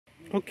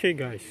Okay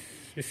guys,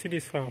 you see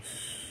this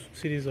house,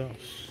 this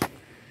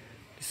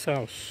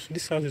house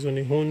is on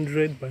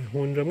 100 by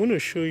 100. I'm going to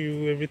show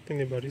you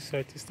everything about this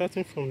site,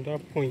 starting from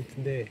that point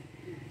there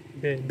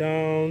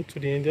down to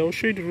the end. I'll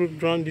show you the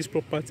road around this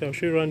property. I'll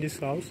show you around this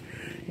house.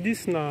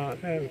 This now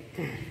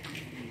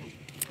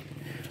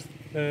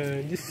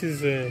this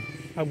is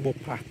Agbo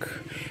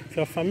Park. If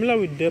you are familiar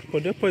with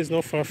Depot is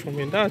not far from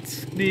here.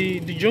 That's the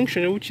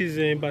junction, which is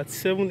about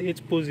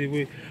 7-8 poles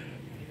away.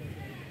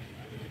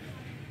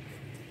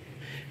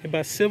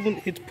 About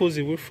 7-8 poles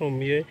away from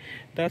here,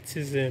 that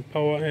is a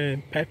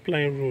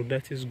pipeline road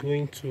that is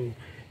going to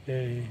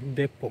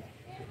Depot.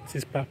 This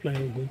is pipeline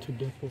road going to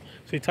Depot.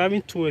 So it's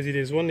having two exits.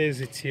 There's one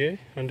exit here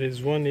and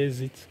there's one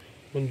exit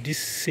on this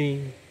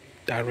same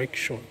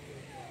direction.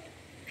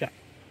 Yeah,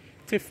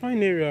 it's a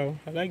fine area.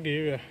 I like the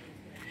area.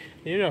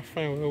 The area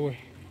fine well.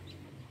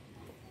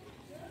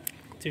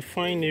 It's a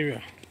fine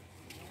area.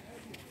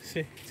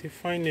 See, it's a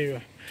fine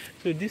area.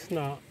 So this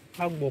now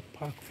Agbo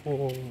Park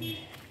for.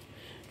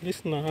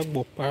 This is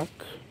Agbo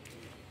Park.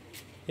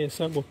 Yes,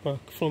 Agbo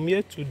Park. From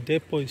here to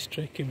Depot is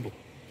trackable.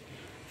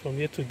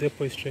 It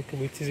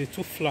is a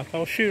 2-flat.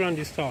 I'll show you around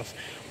this house.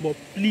 But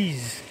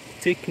please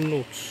take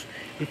notes.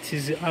 It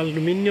is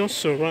aluminium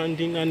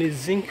surrounding and a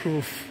zinc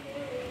roof.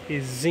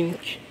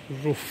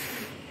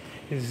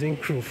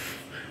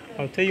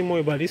 I'll tell you more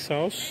about this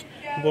house,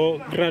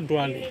 but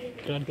gradually.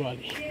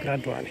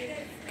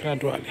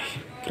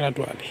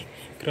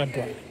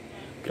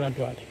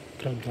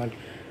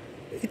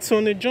 It's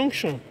on a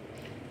junction,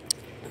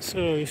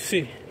 so you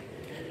see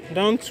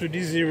down to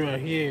this area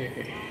here.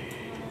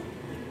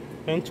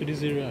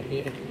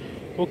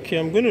 Okay,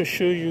 I'm going to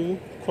show you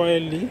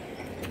quietly.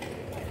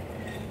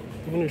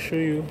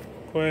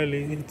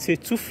 It's a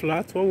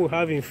 2-flat. What we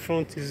have in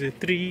front is a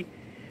three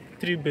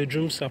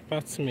bedrooms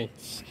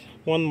apartment,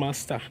 1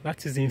 master.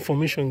 That is the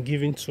information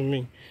given to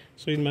me.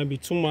 So it might be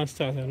 2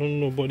 masters, I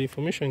don't know, but the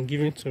information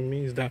given to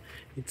me is that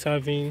it's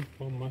having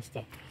 1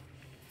 master.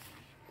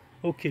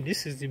 Okay,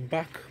 this is the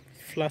back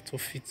flat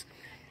of it,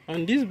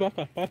 and this back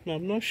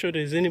apartment, I'm not sure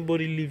there's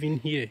anybody living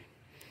here.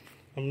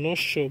 I'm not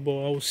sure,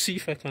 but I'll see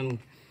if I can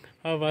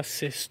have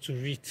access to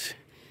it,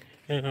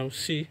 and I'll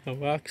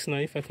ask now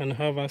if I can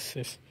have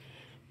access.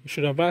 I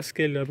should have asked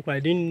earlier, because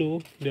I didn't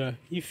know that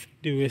if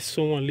there was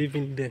someone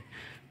living there.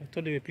 I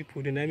thought there were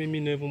people there. That made me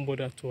never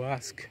bother to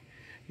ask.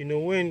 You know,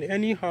 when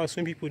any house,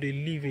 when people they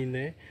live in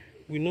there,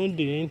 we know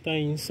they enter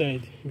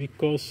inside,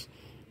 because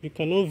you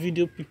cannot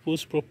video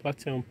people's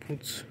property and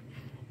put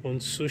on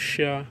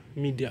social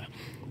media.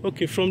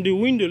 Okay, from the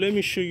window, let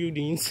me show you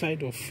the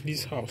inside of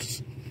this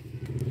house.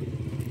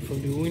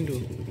 From the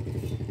window,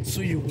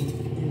 so you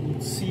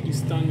will see the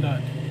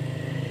standard.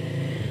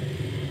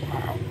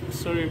 Wow,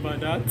 sorry about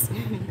that.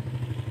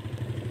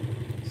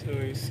 So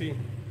you see,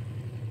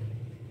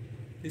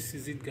 this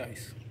is it,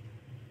 guys.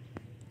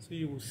 So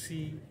you will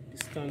see the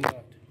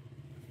standard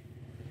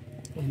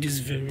of this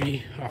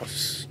very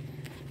house.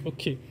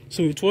 Okay,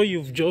 so with what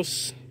you've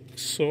just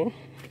saw,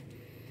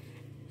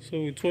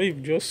 I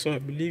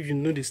believe you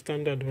know the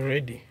standard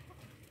already.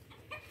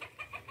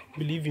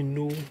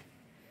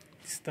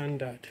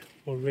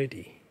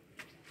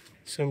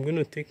 So I'm going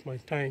to take my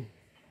time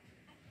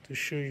to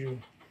show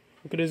you.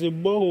 Okay, there's a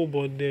borehole,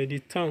 but the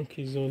tank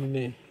is on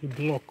a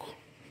block.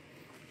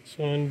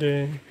 So, and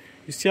you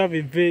still have a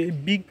very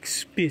big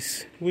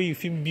space where you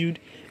can build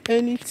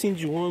anything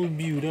you want to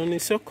build on a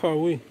circle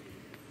way.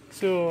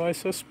 So I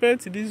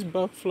suspect this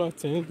back flat,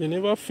 they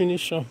never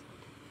finish them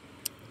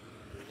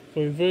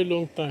for a very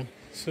long time.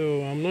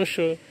 So I'm not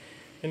sure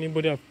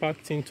anybody have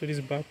packed into this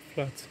back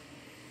flat.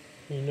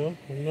 You know,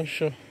 I'm not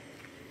sure.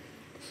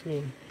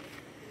 So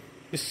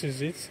this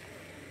is it.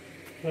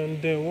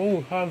 And then what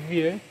we have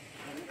here,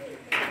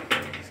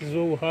 this is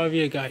what we have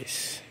here,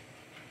 guys.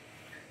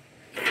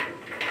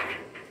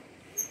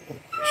 I'll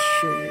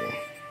show you.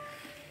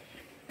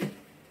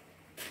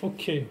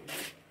 Okay,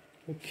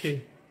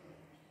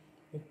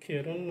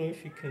 I don't know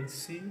if you can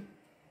see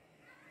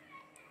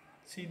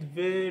it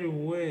very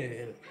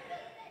well.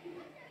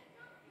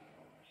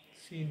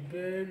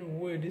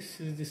 This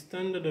is the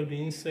standard of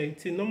the inside.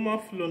 It's a normal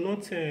floor,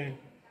 it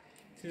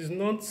is a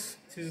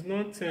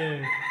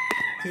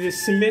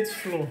cement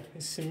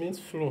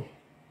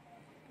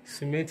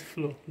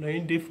floor. Now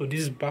in there for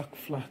this back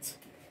flat.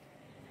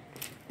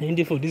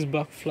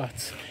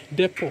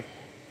 Depot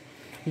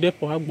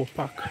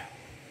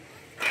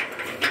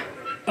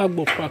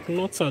Agbo Park,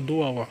 not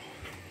Adoawa.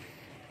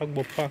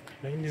 Agbo Park.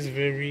 Now in this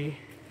very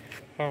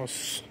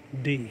house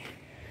day.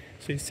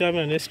 So you still have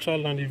an extra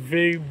land, a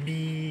very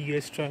big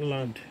extra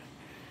land.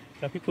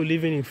 There are people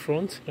living in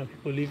front, there are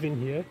people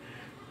living here.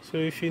 So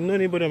if you know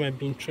anybody that might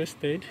be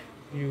interested,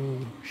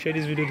 you share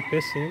this video with the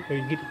person, or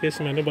you get the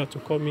person my number to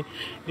call me.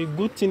 The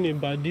good thing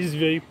about this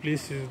very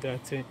place is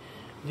that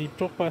the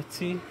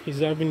property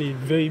is having a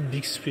very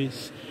big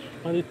space.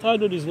 And the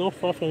third road is not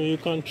far from you. You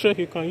can trek,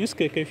 you can use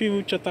keke. If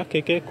you charter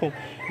keke, come.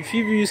 If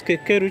you use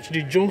keke, reach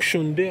the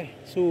junction there.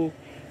 So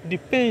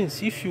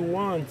depends if you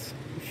want.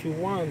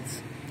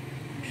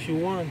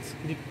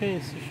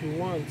 Depends if you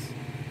want.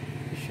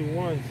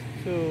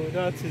 So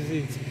that is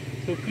it.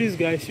 So please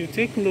guys, you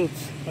take note.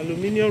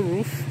 Aluminium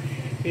roof,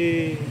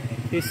 a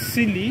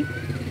silly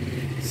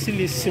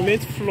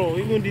cement floor.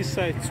 Even this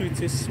side too,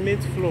 it's a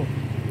cement floor.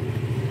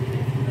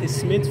 A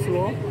cement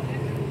floor,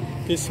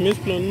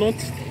 not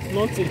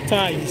a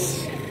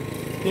tiles,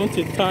 not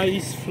a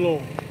tiles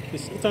floor.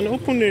 It's an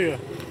open area.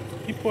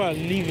 People are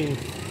living.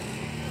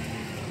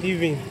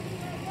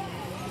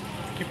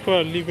 People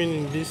are living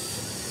in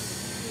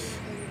this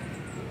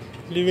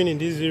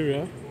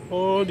area.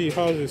 All the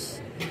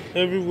houses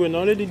everywhere. Now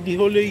already the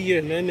whole year,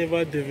 I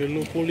never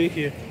develop. Only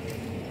here,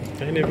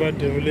 I never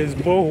develop. There's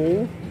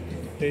borehole.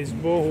 There's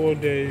borehole.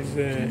 There's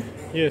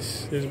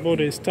yes, there's borehole.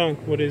 There's tank,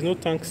 but there's no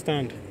tank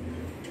stand.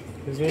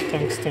 There's no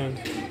tank stand.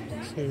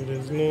 So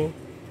there's no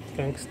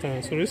tank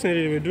stand. So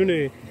recently we're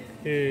doing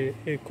a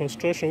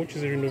construction, which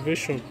is a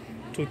renovation,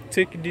 to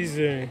take this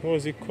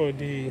what's it called,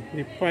 the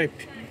pipe,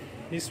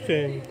 this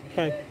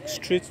pipe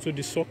straight to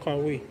the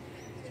sockaway.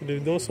 So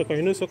they've done sockaway.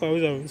 You know,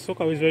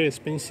 sockaway is very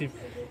expensive.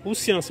 Who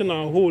see and send a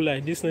hole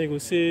like this now, you go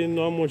say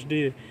no, how much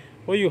there.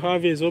 What you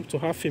have here is up to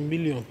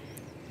 $500,000.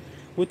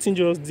 Waiting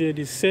just there,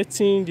 the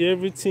setting, the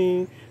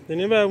everything. They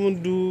never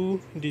even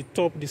do the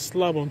top, the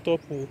slab on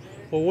top.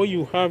 But what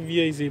you have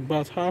here is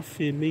about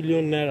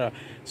 $500,000 naira.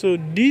 So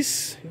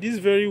this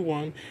very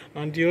one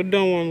and the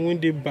other one when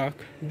they back,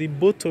 the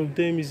both of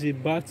them is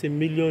about $1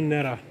 million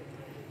naira.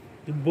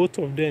 The both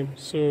of them.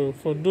 So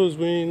for those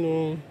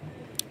when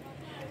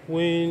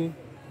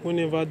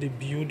whenever they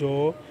build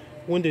or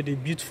when they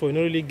build for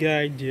not really get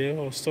idea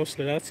or stuff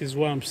like that, is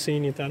why I'm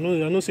saying it. I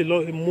know say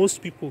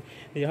most people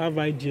they have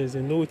ideas,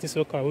 they know what is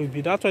soccer will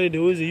be. That's why they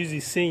always use the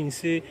saying,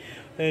 say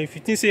if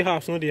you think say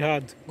house not they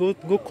hard, go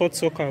cut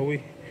soccer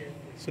away.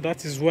 So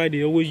that is why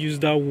they always use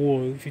that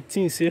word. If you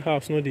think say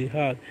house not they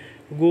hard,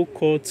 go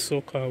cut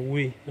soccer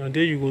away, and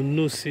then you will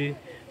know say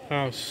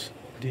house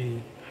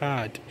they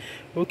hard.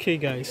 Okay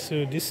guys,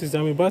 so this is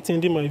I'm about to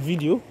end my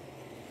video.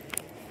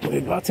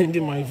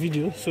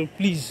 So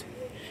please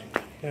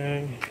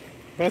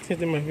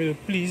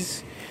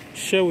please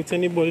share with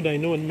anybody that you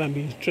know might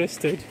be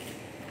interested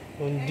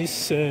on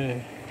this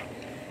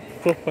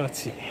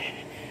property.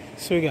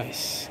 So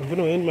guys, I'm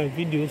gonna end my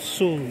video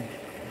soon.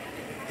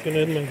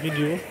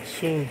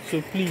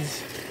 So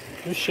please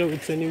do share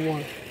with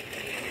anyone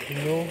you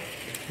know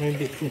might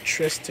be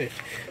interested.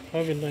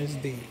 Have a nice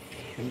day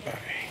and bye.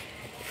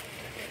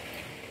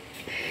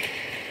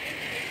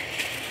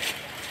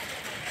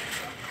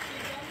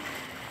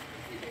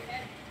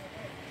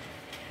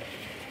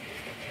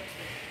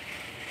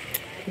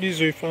 Please,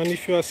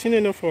 if you are seeing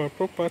any of our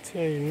property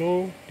and you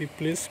know the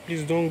place,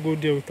 please don't go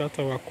there without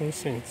our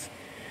consent.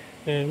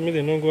 May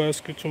they not go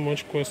ask you too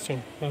much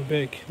question. I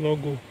beg, no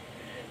go.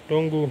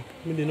 Don't go.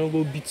 May they not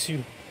go beat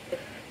you.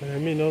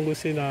 May not go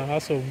say na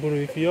house of borrow.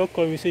 If you all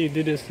come, you say you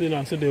did this thing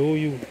and so they owe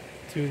you,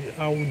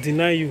 I will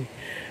deny you.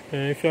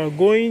 If you are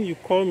going, you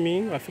call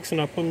me. I fix an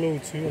appointment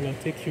with you and I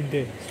take you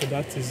there. So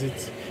that is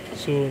it.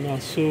 So now,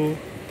 so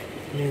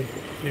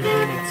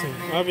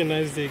have a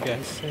nice day,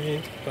 guys.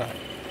 Bye.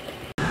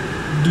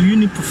 Do you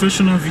need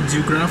professional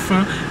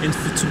videographer and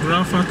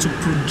photographer to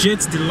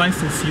project the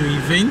life of your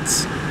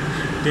event?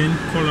 Then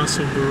call us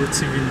on Marlboro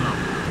TV now.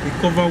 We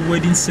cover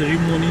wedding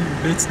ceremony,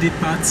 birthday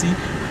party,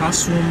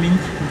 housewarming,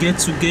 get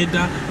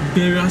together,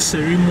 burial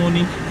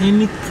ceremony,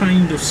 any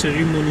kind of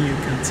ceremony you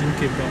can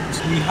think about.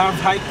 We have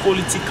high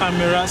quality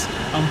cameras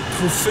and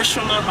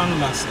professional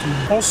handlers.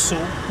 Also,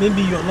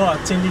 maybe you're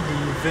not attending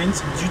the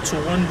event due to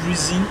one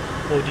reason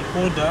or the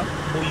other,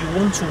 but you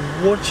want to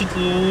watch it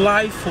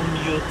live on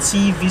your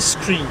TV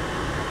screen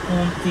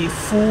on a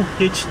full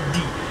HD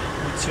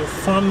with your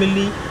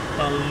family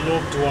and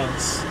loved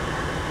ones.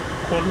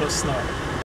 Call us now.